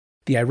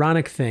The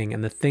ironic thing,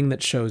 and the thing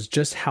that shows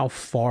just how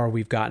far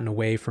we've gotten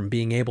away from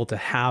being able to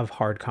have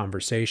hard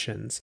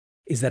conversations,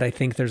 is that I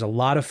think there's a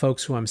lot of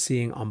folks who I'm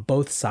seeing on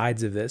both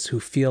sides of this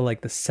who feel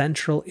like the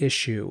central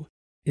issue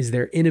is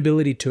their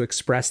inability to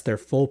express their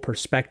full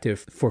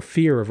perspective for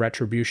fear of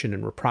retribution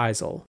and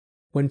reprisal.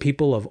 When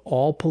people of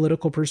all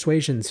political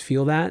persuasions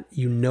feel that,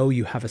 you know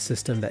you have a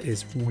system that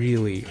is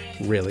really,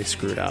 really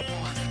screwed up.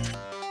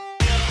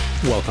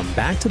 Welcome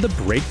back to The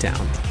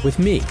Breakdown with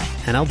me,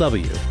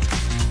 NLW.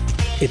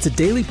 It's a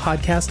daily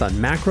podcast on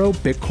macro,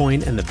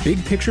 Bitcoin, and the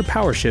big picture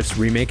power shifts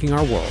remaking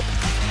our world.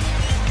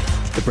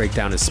 The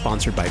Breakdown is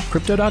sponsored by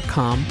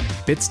Crypto.com,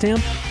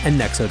 Bitstamp, and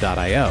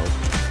Nexo.io,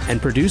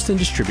 and produced and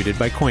distributed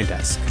by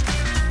Coindesk.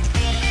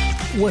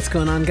 What's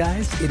going on,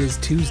 guys? It is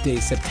Tuesday,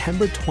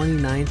 September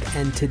 29th,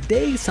 and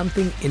today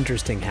something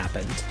interesting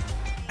happened.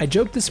 I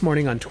joked this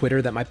morning on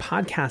Twitter that my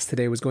podcast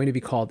today was going to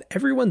be called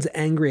Everyone's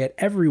Angry at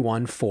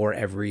Everyone for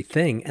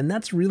Everything, and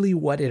that's really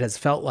what it has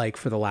felt like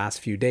for the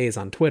last few days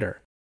on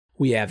Twitter.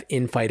 We have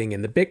infighting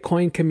in the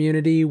Bitcoin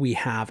community, we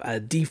have a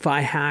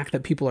DeFi hack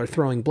that people are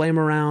throwing blame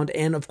around,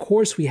 and of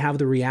course we have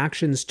the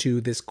reactions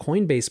to this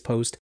Coinbase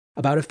post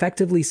about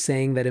effectively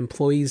saying that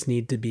employees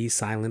need to be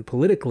silent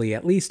politically,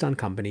 at least on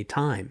company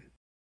time.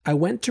 I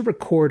went to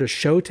record a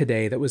show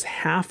today that was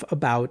half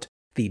about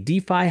the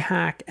DeFi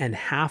hack and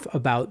half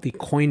about the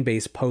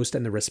Coinbase post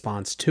and the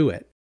response to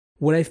it.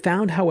 What I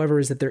found, however,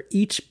 is that they're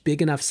each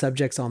big enough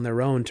subjects on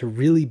their own to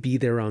really be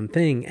their own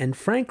thing, and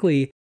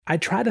frankly, I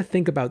try to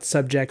think about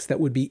subjects that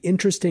would be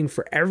interesting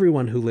for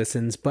everyone who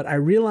listens, but I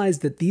realize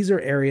that these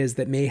are areas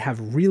that may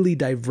have really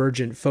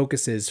divergent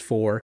focuses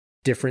for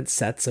different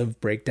sets of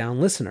breakdown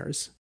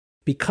listeners.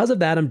 Because of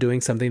that, I'm doing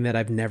something that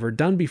I've never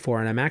done before,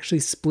 and I'm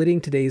actually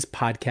splitting today's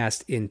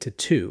podcast into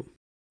two.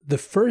 The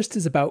first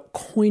is about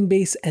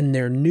Coinbase and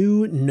their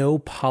new no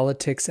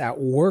politics at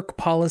work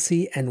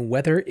policy and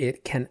whether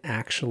it can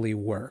actually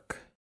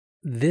work.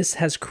 This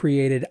has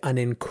created an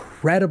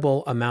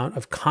incredible amount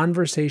of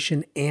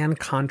conversation and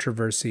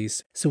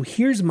controversies, so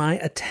here's my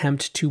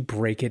attempt to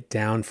break it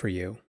down for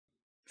you.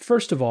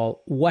 First of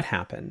all, what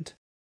happened?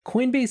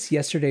 Coinbase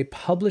yesterday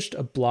published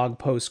a blog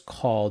post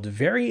called,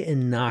 very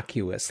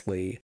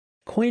innocuously,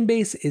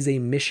 Coinbase is a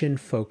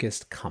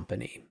mission-focused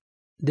company.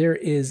 There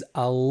is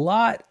a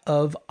lot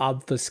of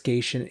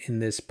obfuscation in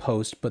this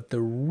post, but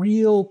the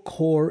real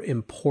core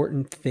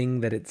important thing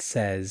that it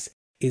says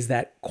is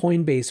that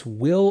Coinbase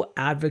will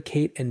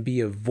advocate and be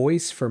a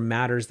voice for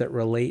matters that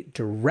relate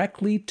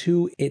directly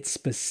to its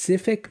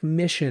specific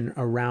mission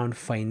around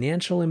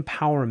financial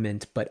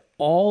empowerment, but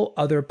all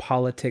other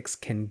politics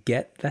can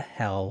get the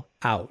hell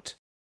out.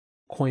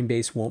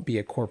 Coinbase won't be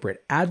a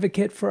corporate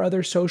advocate for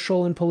other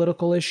social and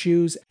political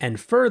issues, and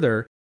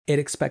further, it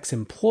expects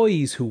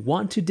employees who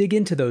want to dig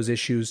into those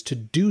issues to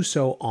do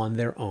so on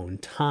their own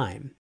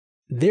time.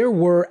 There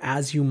were,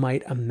 as you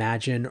might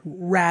imagine,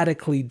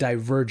 radically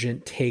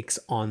divergent takes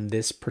on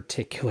this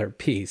particular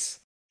piece.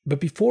 But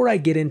before I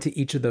get into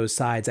each of those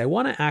sides, I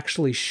want to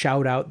actually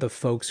shout out the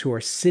folks who are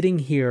sitting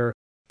here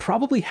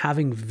probably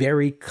having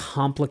very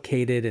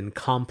complicated and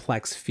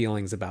complex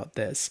feelings about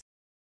this.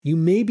 You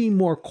may be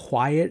more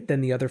quiet than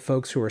the other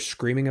folks who are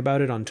screaming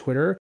about it on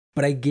Twitter,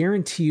 but I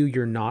guarantee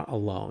you're not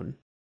alone.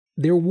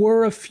 There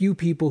were a few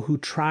people who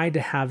tried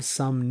to have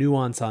some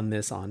nuance on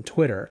this on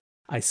Twitter.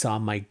 I saw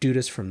Mike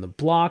Dudas from The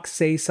Block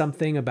say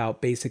something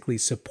about basically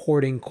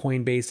supporting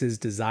Coinbase's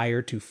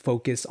desire to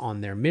focus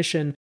on their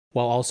mission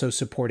while also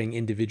supporting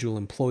individual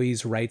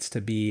employees' rights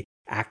to be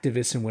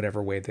activists in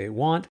whatever way they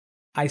want.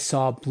 I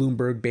saw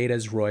Bloomberg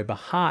Beta's Roy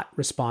Bahat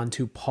respond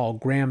to Paul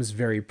Graham's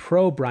very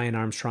pro Brian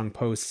Armstrong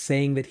post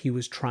saying that he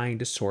was trying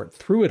to sort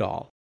through it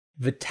all.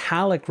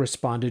 Vitalik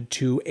responded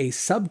to a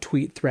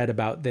subtweet thread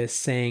about this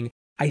saying,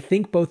 I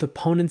think both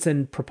opponents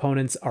and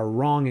proponents are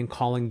wrong in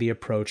calling the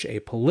approach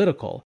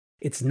apolitical.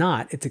 It's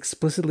not. It's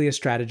explicitly a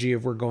strategy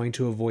of we're going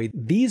to avoid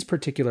these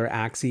particular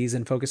axes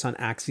and focus on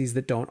axes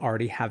that don't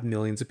already have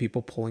millions of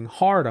people pulling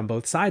hard on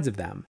both sides of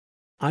them.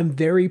 I'm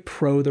very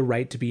pro the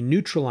right to be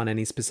neutral on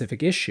any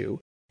specific issue.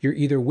 You're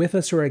either with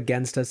us or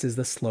against us is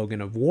the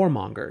slogan of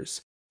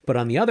warmongers. But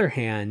on the other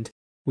hand,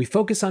 we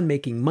focus on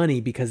making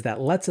money because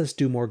that lets us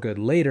do more good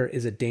later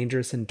is a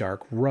dangerous and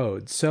dark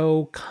road.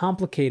 So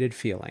complicated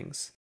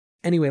feelings.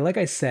 Anyway, like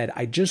I said,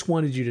 I just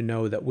wanted you to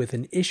know that with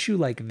an issue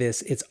like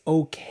this, it's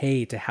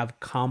okay to have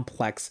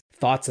complex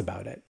thoughts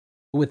about it.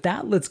 With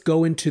that, let's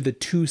go into the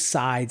two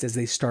sides as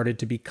they started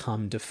to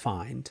become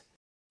defined.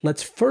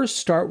 Let's first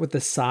start with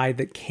the side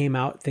that came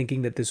out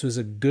thinking that this was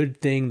a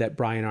good thing that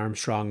Brian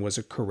Armstrong was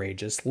a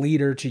courageous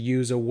leader, to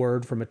use a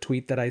word from a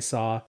tweet that I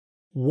saw.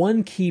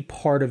 One key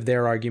part of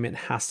their argument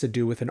has to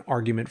do with an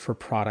argument for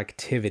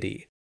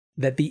productivity.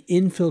 That the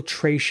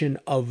infiltration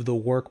of the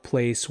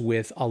workplace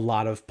with a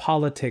lot of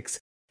politics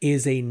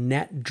is a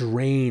net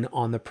drain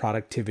on the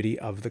productivity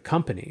of the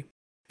company.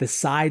 The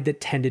side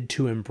that tended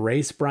to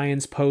embrace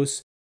Brian's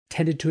posts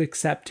tended to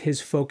accept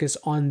his focus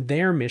on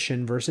their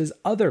mission versus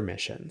other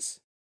missions.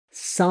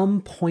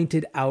 Some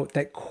pointed out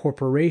that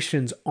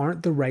corporations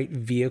aren't the right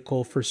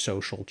vehicle for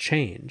social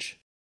change.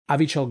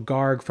 Avichal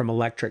Garg from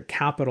Electric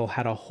Capital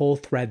had a whole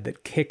thread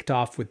that kicked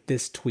off with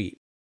this tweet.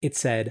 It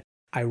said,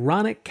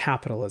 "Ironic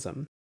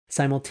capitalism,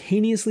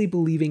 simultaneously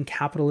believing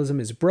capitalism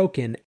is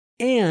broken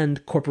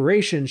and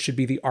corporations should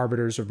be the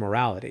arbiters of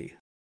morality."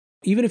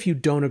 Even if you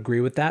don't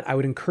agree with that, I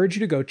would encourage you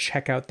to go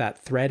check out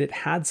that thread. It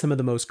had some of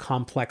the most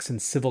complex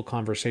and civil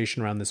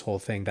conversation around this whole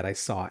thing that I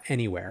saw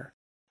anywhere.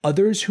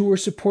 Others who were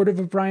supportive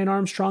of Brian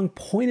Armstrong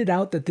pointed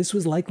out that this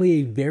was likely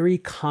a very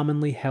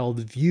commonly held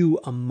view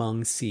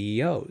among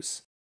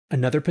CEOs.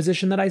 Another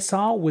position that I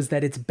saw was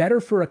that it's better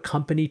for a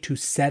company to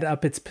set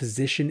up its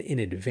position in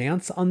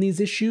advance on these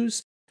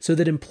issues so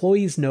that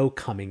employees know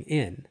coming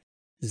in.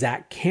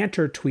 Zach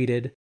Cantor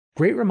tweeted,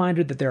 "Great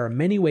reminder that there are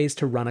many ways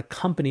to run a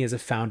company as a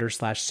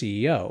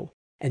founder/CEO,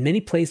 and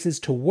many places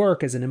to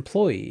work as an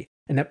employee,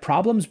 and that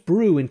problems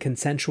brew in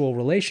consensual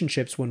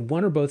relationships when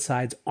one or both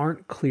sides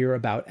aren't clear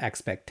about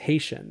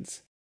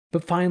expectations."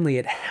 But finally,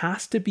 it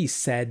has to be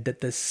said that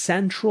the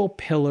central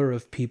pillar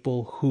of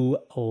people who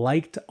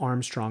liked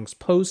Armstrong's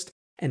post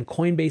and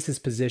Coinbase's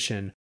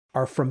position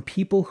are from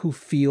people who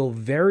feel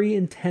very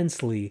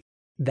intensely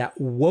that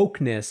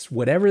wokeness,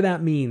 whatever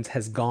that means,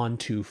 has gone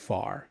too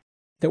far.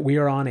 That we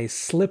are on a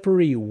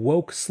slippery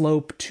woke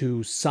slope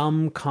to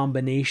some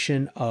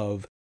combination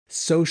of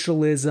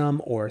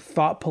socialism or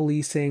thought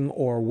policing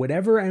or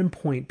whatever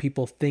endpoint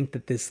people think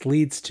that this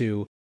leads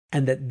to,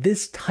 and that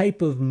this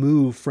type of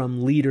move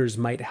from leaders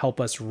might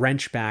help us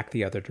wrench back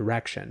the other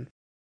direction.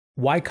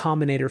 Y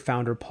Combinator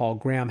founder Paul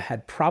Graham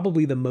had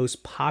probably the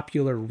most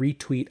popular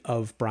retweet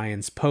of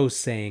Brian's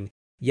post saying,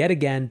 "Yet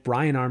again,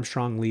 Brian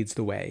Armstrong leads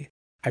the way.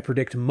 I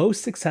predict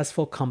most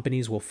successful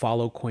companies will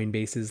follow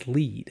Coinbase's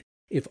lead,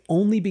 if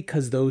only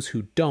because those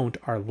who don't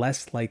are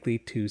less likely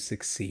to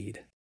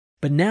succeed."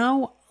 But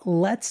now,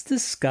 let's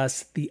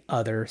discuss the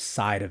other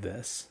side of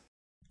this.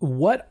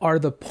 What are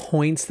the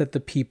points that the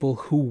people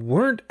who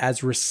weren't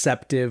as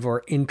receptive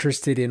or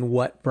interested in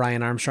what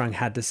Brian Armstrong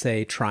had to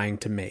say trying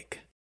to make?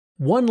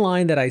 One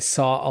line that I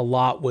saw a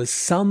lot was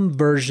some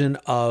version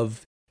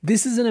of,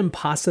 "This is an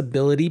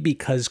impossibility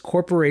because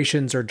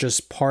corporations are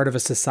just part of a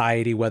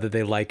society whether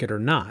they like it or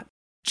not."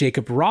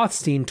 Jacob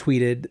Rothstein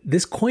tweeted,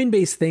 "This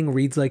Coinbase thing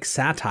reads like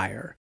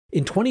satire.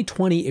 In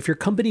 2020, if your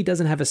company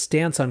doesn't have a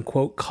stance on,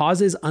 quote,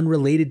 causes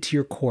unrelated to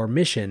your core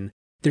mission,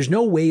 there's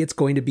no way it's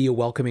going to be a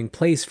welcoming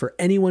place for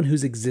anyone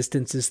whose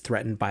existence is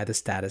threatened by the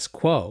status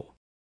quo."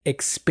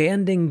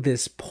 Expanding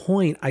this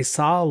point, I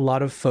saw a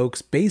lot of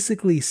folks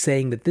basically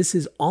saying that this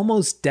is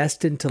almost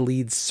destined to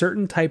lead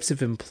certain types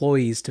of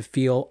employees to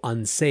feel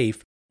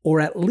unsafe, or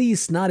at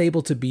least not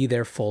able to be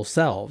their full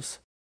selves.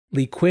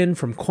 Lee Quinn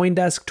from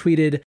CoinDesk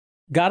tweeted,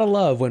 "Gotta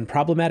love when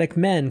problematic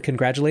men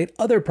congratulate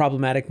other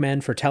problematic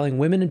men for telling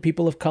women and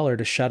people of color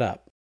to shut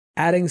up."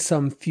 Adding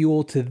some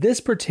fuel to this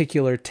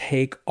particular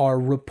take are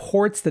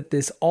reports that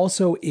this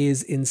also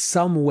is in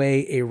some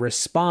way a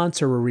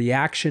response or a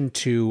reaction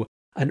to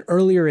an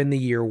earlier in the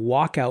year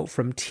walkout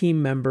from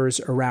team members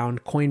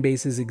around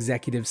Coinbase's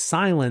executive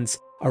silence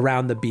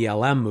around the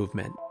BLM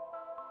movement.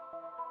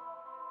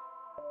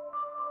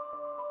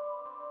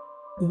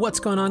 What's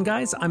going on,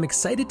 guys? I'm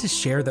excited to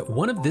share that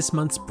one of this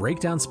month's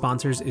breakdown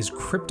sponsors is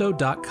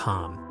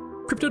Crypto.com.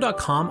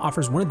 Crypto.com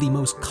offers one of the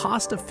most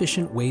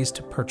cost-efficient ways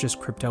to purchase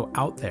crypto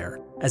out there,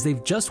 as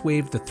they've just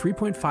waived the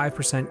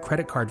 3.5%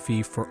 credit card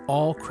fee for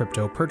all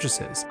crypto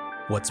purchases.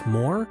 What's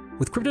more,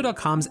 with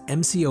Crypto.com's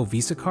MCO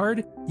Visa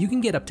card, you can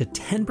get up to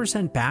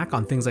 10% back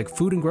on things like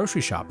food and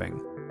grocery shopping.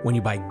 When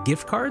you buy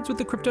gift cards with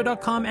the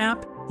Crypto.com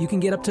app, you can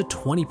get up to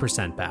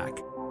 20% back.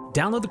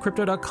 Download the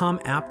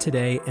Crypto.com app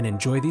today and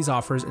enjoy these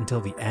offers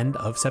until the end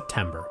of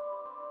September.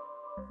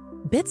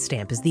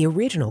 Bitstamp is the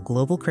original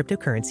global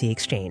cryptocurrency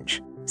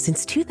exchange.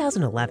 Since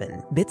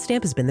 2011,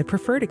 Bitstamp has been the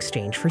preferred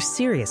exchange for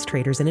serious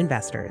traders and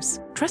investors,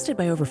 trusted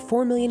by over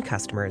 4 million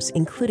customers,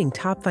 including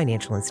top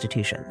financial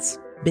institutions.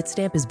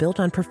 Bitstamp is built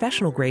on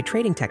professional-grade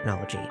trading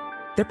technology.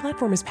 Their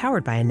platform is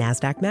powered by a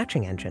NASDAQ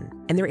matching engine,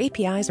 and their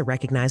APIs are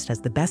recognized as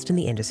the best in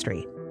the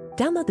industry.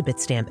 Download the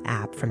Bitstamp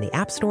app from the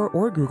App Store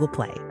or Google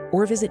Play,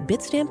 or visit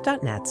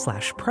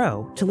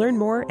bitstamp.net/pro to learn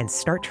more and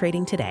start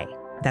trading today.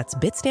 That's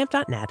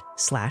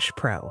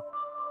bitstamp.net/pro.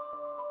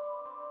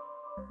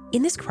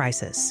 In this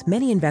crisis,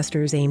 many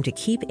investors aim to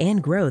keep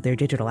and grow their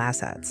digital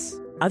assets.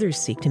 Others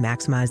seek to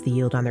maximize the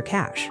yield on their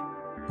cash.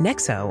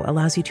 Nexo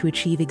allows you to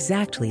achieve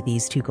exactly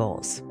these two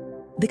goals.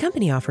 The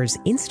company offers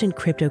instant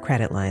crypto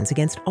credit lines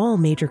against all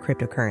major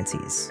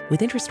cryptocurrencies,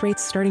 with interest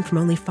rates starting from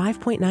only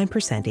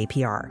 5.9%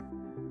 APR.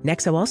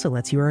 Nexo also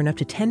lets you earn up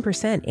to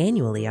 10%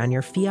 annually on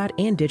your fiat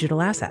and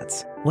digital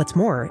assets. What's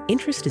more,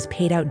 interest is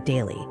paid out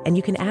daily, and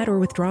you can add or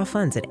withdraw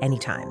funds at any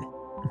time.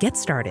 Get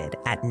started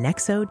at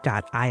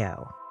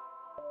nexo.io.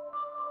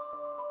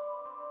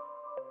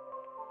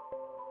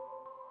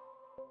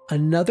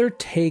 Another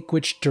take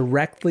which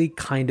directly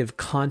kind of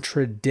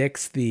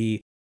contradicts the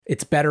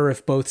 "it's better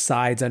if both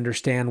sides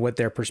understand what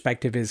their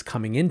perspective is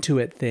coming into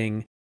it"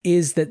 thing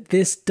is that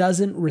this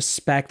doesn't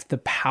respect the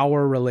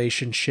power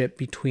relationship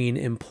between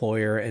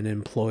employer and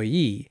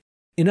employee.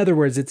 In other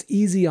words, it's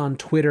easy on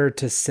Twitter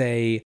to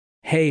say,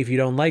 hey, if you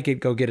don't like it,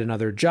 go get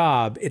another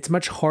job, it's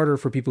much harder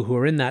for people who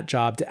are in that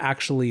job to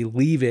actually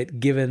leave it,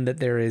 given that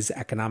there is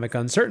economic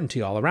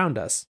uncertainty all around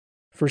us.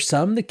 For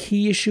some, the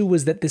key issue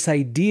was that this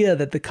idea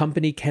that the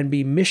company can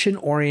be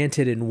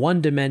mission-oriented in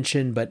one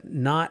dimension, but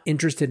not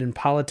interested in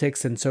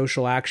politics and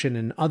social action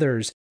in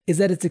others, is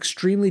that it's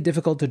extremely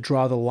difficult to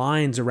draw the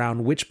lines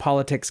around which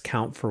politics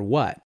count for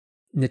what.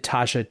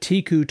 Natasha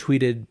Tiku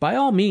tweeted, "By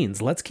all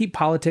means, let's keep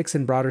politics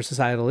and broader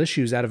societal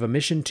issues out of a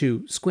mission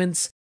to,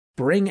 squints,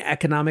 bring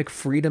economic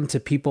freedom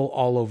to people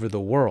all over the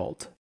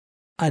world."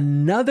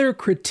 Another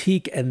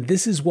critique, and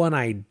this is one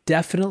I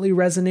definitely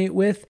resonate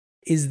with,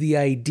 is the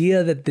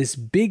idea that this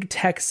big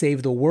tech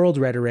save the world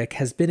rhetoric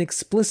has been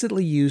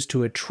explicitly used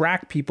to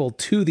attract people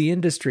to the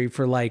industry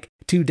for like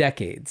 2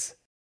 decades.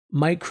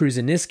 Mike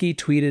Kruziniski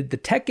tweeted, "The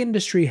tech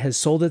industry has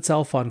sold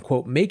itself on,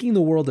 quote, making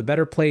the world a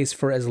better place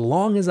for as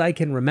long as I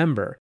can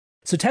remember.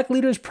 So tech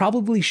leaders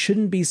probably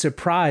shouldn't be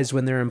surprised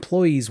when their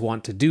employees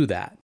want to do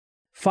that."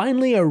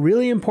 Finally, a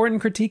really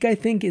important critique, I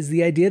think, is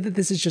the idea that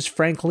this is just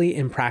frankly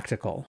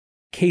impractical.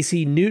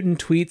 Casey Newton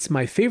tweets,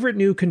 "My favorite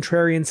new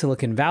contrarian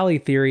Silicon Valley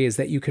theory is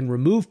that you can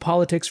remove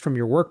politics from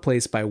your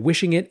workplace by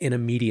wishing it in a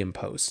Medium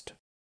post."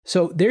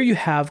 So there you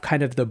have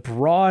kind of the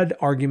broad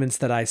arguments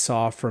that I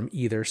saw from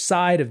either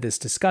side of this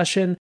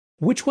discussion.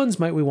 Which ones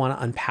might we want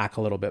to unpack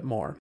a little bit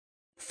more?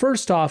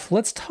 First off,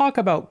 let's talk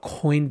about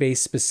Coinbase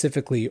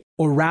specifically,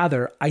 or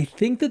rather, I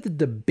think that the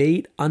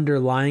debate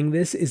underlying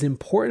this is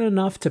important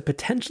enough to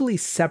potentially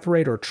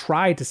separate or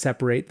try to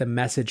separate the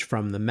message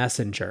from the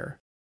messenger.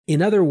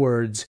 In other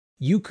words,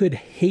 you could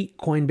hate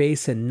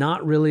Coinbase and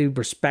not really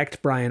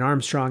respect Brian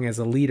Armstrong as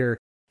a leader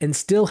and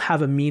still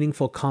have a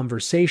meaningful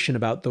conversation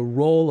about the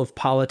role of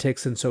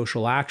politics and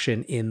social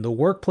action in the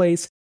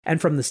workplace and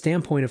from the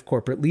standpoint of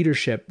corporate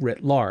leadership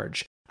writ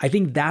large. I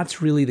think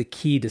that's really the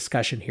key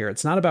discussion here.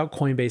 It's not about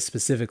Coinbase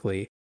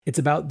specifically. It's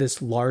about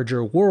this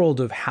larger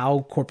world of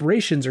how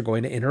corporations are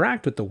going to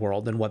interact with the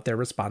world and what their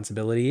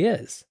responsibility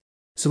is.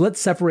 So let's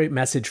separate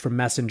message from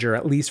messenger,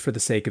 at least for the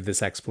sake of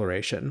this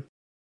exploration.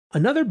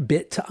 Another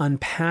bit to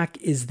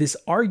unpack is this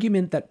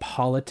argument that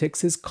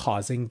politics is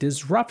causing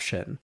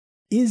disruption.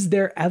 Is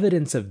there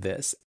evidence of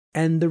this?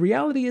 And the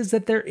reality is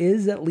that there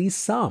is at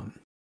least some.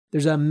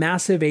 There's a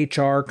massive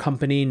HR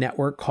company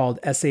network called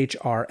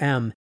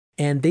SHRM,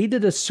 and they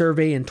did a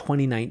survey in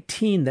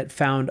 2019 that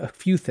found a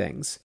few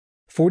things.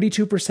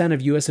 42%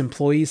 of US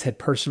employees had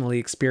personally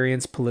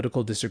experienced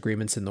political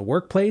disagreements in the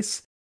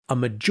workplace. A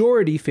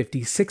majority,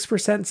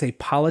 56%, say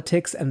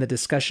politics and the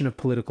discussion of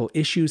political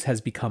issues has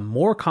become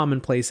more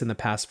commonplace in the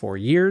past 4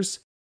 years.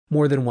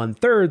 More than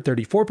 1/3,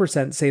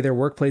 34%, say their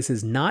workplace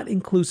is not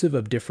inclusive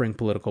of differing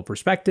political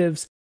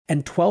perspectives,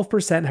 and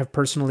 12% have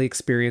personally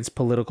experienced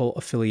political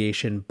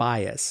affiliation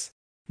bias.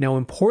 Now,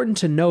 important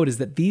to note is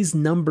that these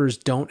numbers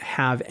don't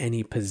have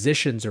any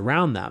positions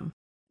around them.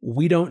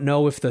 We don't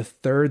know if the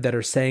third that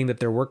are saying that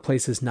their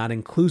workplace is not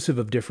inclusive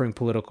of differing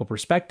political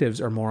perspectives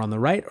are more on the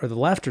right or the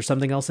left or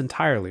something else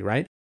entirely,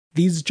 right?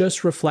 These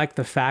just reflect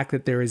the fact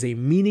that there is a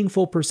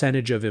meaningful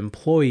percentage of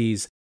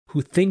employees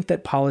who think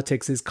that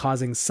politics is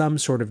causing some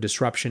sort of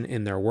disruption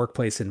in their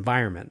workplace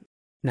environment.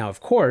 Now,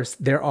 of course,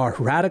 there are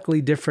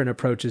radically different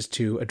approaches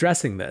to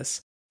addressing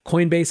this.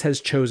 Coinbase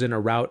has chosen a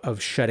route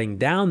of shutting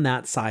down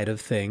that side of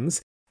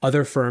things.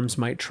 Other firms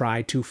might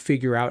try to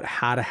figure out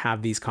how to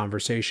have these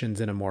conversations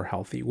in a more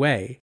healthy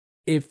way.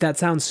 If that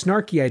sounds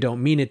snarky, I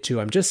don't mean it to.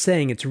 I'm just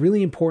saying it's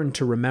really important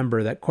to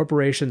remember that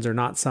corporations are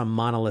not some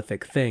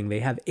monolithic thing. They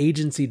have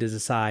agency to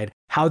decide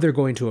how they're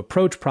going to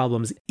approach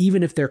problems,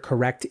 even if they're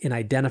correct in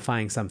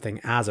identifying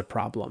something as a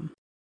problem.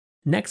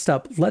 Next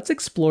up, let's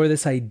explore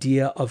this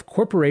idea of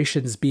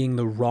corporations being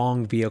the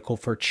wrong vehicle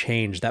for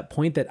change, that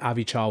point that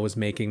Avichal was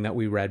making that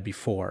we read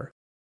before.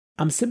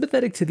 I'm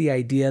sympathetic to the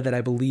idea that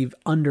I believe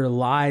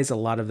underlies a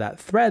lot of that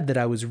thread that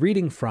I was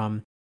reading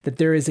from, that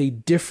there is a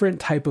different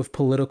type of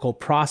political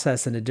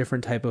process and a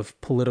different type of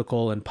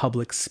political and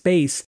public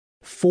space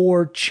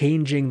for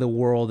changing the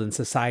world and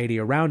society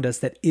around us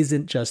that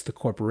isn't just the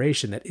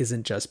corporation, that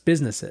isn't just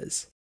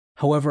businesses.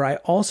 However, I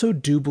also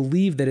do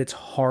believe that it's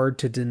hard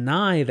to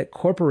deny that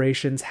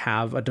corporations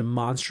have a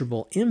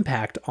demonstrable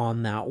impact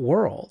on that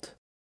world.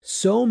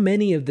 So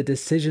many of the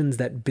decisions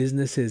that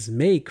businesses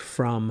make,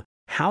 from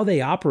how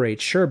they operate,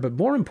 sure, but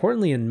more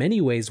importantly, in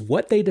many ways,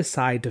 what they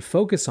decide to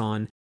focus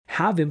on,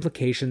 have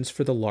implications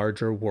for the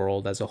larger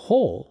world as a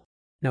whole.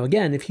 Now,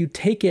 again, if you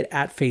take it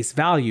at face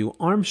value,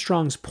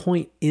 Armstrong's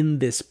point in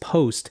this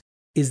post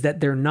is that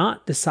they're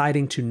not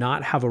deciding to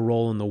not have a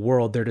role in the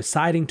world. They're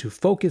deciding to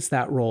focus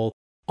that role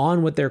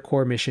on what their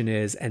core mission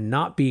is and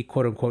not be,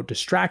 quote unquote,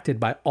 distracted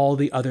by all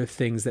the other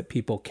things that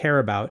people care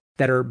about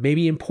that are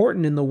maybe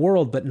important in the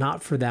world, but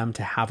not for them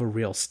to have a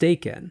real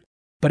stake in.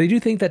 But I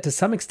do think that to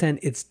some extent,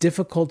 it's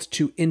difficult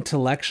to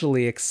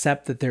intellectually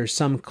accept that there's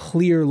some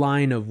clear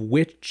line of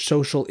which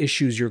social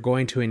issues you're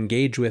going to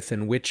engage with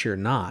and which you're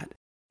not.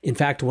 In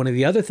fact, one of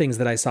the other things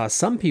that I saw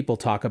some people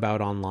talk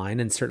about online,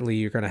 and certainly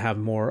you're going to have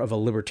more of a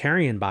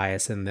libertarian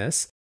bias in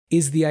this,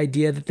 is the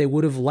idea that they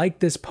would have liked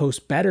this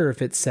post better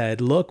if it said,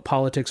 look,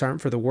 politics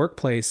aren't for the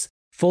workplace,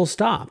 Full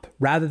stop,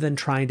 rather than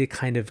trying to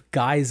kind of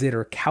guise it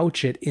or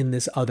couch it in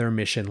this other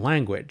mission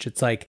language.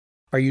 It's like,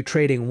 are you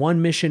trading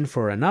one mission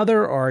for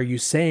another, or are you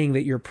saying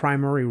that your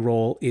primary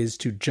role is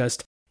to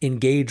just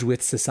engage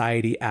with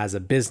society as a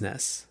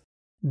business?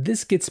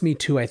 This gets me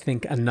to, I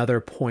think, another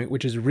point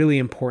which is really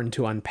important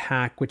to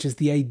unpack, which is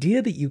the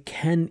idea that you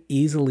can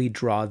easily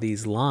draw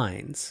these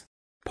lines.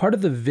 Part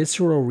of the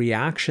visceral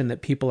reaction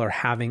that people are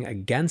having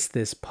against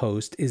this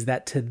post is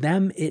that to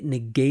them it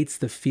negates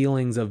the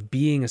feelings of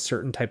being a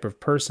certain type of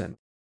person.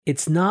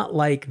 It's not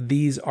like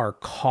these are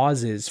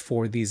causes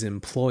for these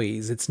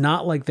employees. It's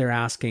not like they're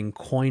asking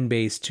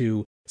Coinbase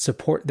to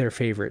support their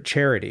favorite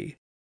charity.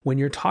 When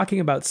you're talking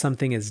about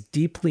something as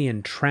deeply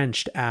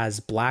entrenched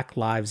as Black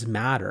Lives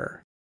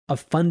Matter, a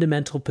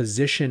fundamental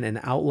position and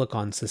outlook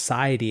on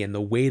society and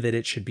the way that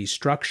it should be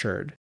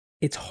structured,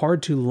 it's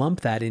hard to lump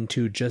that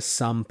into just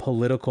some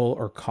political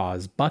or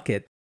cause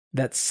bucket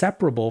that's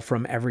separable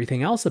from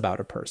everything else about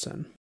a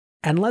person.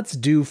 And let's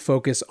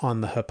focus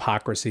on the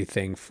hypocrisy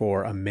thing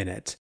for a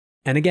minute.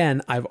 And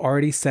again, I've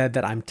already said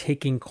that I'm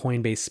taking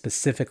Coinbase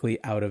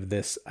specifically out of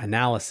this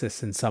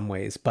analysis in some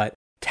ways, but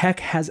tech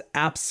has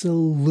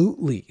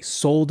absolutely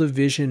sold a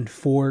vision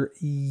for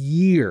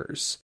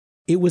years.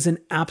 It was an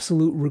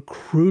absolute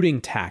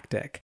recruiting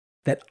tactic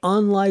that,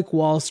 unlike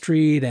Wall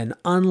Street and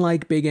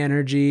unlike big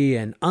energy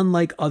and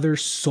unlike other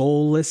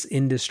soulless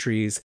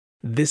industries,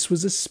 this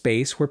was a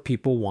space where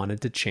people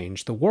wanted to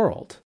change the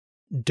world.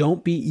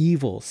 Don't be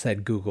evil,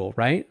 said Google,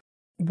 right?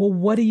 Well,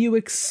 what do you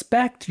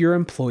expect your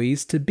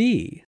employees to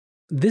be?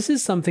 This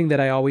is something that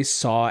I always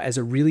saw as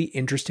a really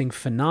interesting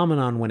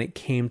phenomenon when it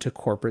came to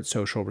corporate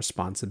social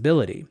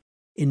responsibility.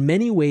 In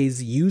many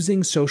ways,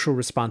 using social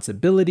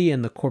responsibility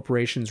and the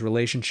corporation's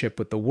relationship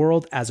with the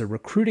world as a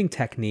recruiting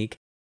technique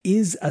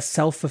is a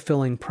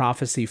self-fulfilling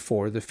prophecy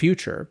for the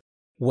future.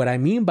 What I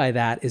mean by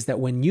that is that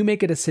when you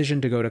make a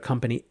decision to go to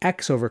company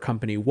X over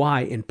company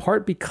Y, in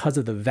part because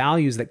of the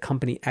values that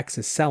company X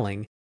is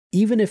selling,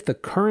 even if the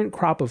current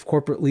crop of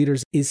corporate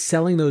leaders is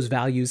selling those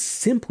values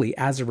simply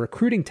as a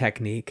recruiting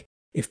technique,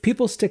 if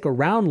people stick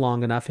around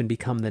long enough and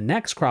become the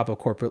next crop of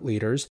corporate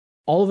leaders,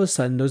 all of a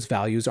sudden those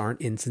values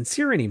aren't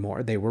insincere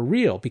anymore. They were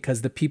real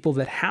because the people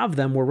that have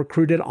them were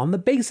recruited on the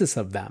basis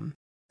of them.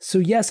 So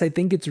yes, I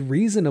think it's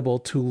reasonable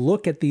to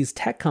look at these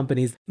tech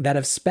companies that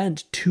have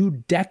spent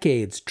 2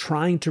 decades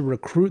trying to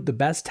recruit the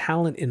best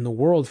talent in the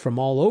world from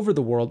all over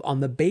the world on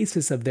the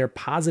basis of their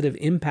positive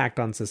impact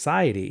on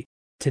society,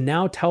 to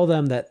now tell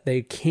them that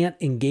they can't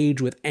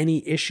engage with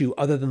any issue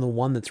other than the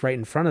one that's right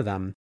in front of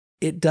them.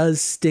 It does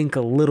stink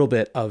a little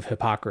bit of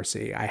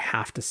hypocrisy, I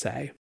have to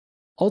say.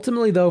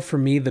 Ultimately, though, for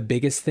me, the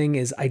biggest thing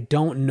is I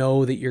don't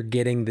know that you're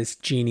getting this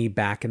genie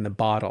back in the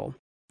bottle.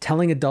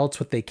 Telling adults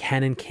what they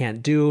can and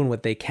can't do and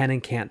what they can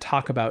and can't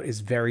talk about is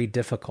very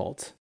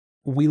difficult.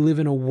 We live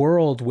in a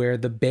world where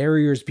the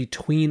barriers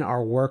between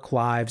our work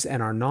lives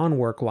and our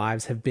non-work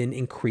lives have been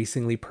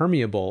increasingly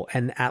permeable,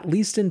 and at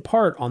least in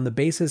part on the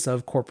basis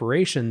of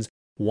corporations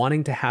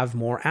wanting to have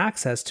more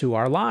access to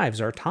our lives,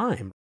 our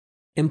time.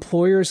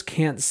 Employers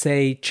can't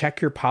say,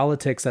 check your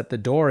politics at the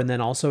door and then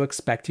also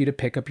expect you to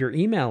pick up your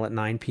email at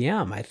 9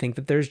 p.m. I think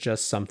that there's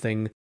just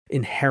something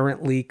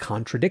inherently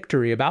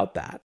contradictory about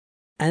that.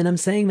 And I'm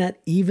saying that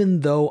even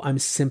though I'm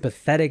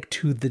sympathetic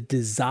to the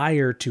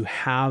desire to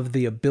have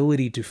the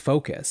ability to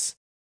focus,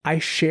 I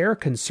share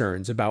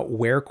concerns about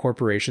where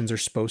corporations are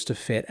supposed to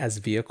fit as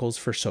vehicles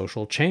for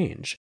social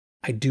change.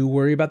 I do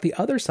worry about the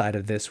other side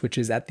of this, which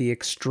is at the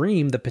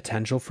extreme, the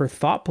potential for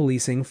thought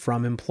policing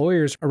from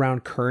employers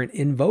around current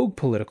in vogue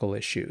political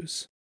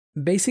issues.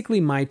 Basically,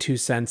 my 2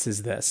 cents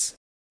is this.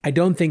 I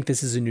don't think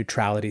this is a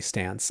neutrality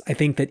stance. I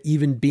think that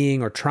even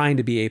being or trying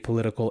to be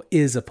apolitical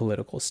is a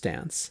political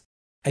stance.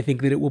 I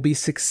think that it will be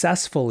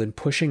successful in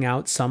pushing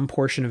out some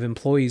portion of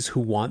employees who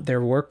want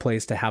their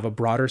workplace to have a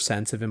broader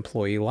sense of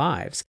employee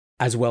lives,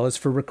 as well as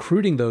for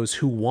recruiting those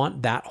who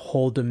want that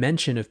whole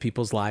dimension of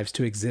people's lives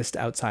to exist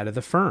outside of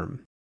the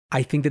firm.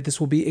 I think that this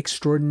will be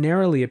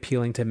extraordinarily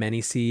appealing to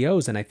many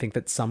CEOs, and I think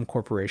that some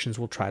corporations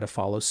will try to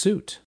follow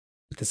suit.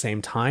 At the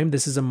same time,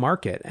 this is a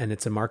market, and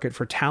it's a market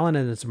for talent,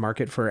 and it's a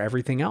market for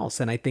everything else,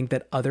 and I think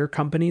that other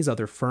companies,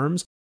 other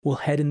firms, will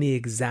head in the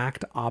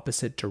exact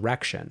opposite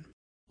direction.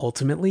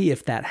 Ultimately,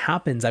 if that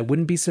happens, I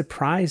wouldn't be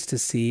surprised to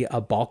see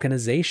a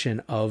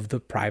balkanization of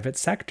the private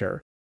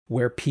sector,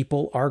 where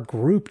people are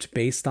grouped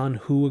based on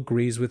who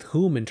agrees with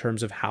whom in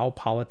terms of how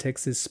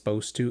politics is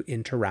supposed to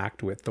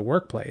interact with the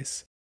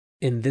workplace.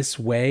 In this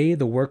way,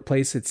 the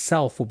workplace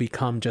itself will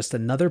become just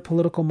another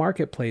political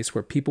marketplace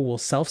where people will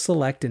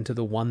self-select into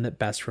the one that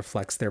best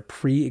reflects their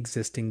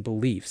pre-existing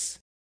beliefs.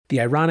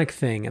 The ironic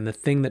thing, and the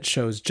thing that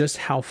shows just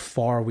how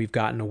far we've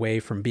gotten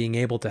away from being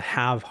able to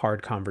have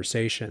hard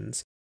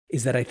conversations,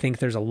 is that I think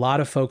there's a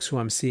lot of folks who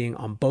I'm seeing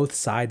on both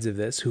sides of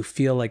this who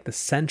feel like the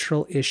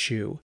central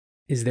issue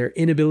is their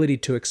inability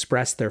to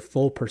express their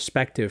full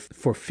perspective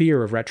for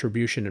fear of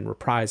retribution and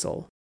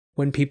reprisal.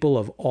 When people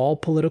of all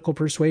political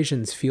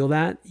persuasions feel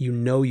that, you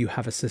know you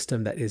have a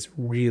system that is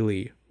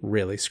really,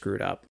 really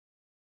screwed up.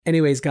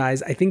 Anyways,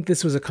 guys, I think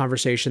this was a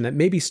conversation that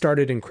maybe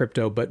started in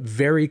crypto, but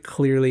very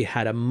clearly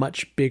had a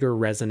much bigger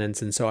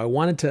resonance. And so I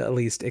wanted to at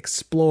least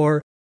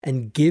explore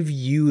and give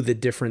you the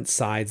different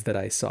sides that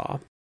I saw.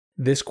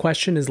 This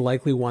question is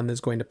likely one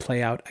that's going to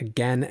play out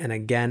again and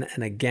again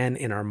and again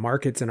in our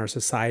markets, in our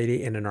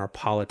society, and in our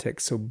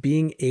politics. So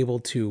being able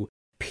to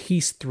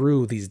piece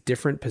through these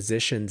different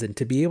positions and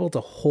to be able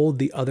to hold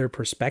the other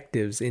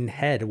perspectives in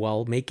head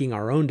while making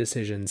our own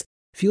decisions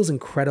feels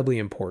incredibly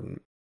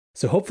important.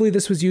 So hopefully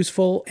this was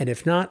useful, and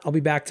if not, I'll be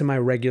back to my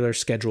regular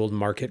scheduled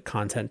market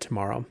content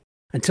tomorrow.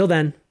 Until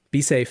then,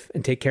 be safe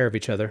and take care of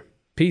each other.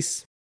 Peace.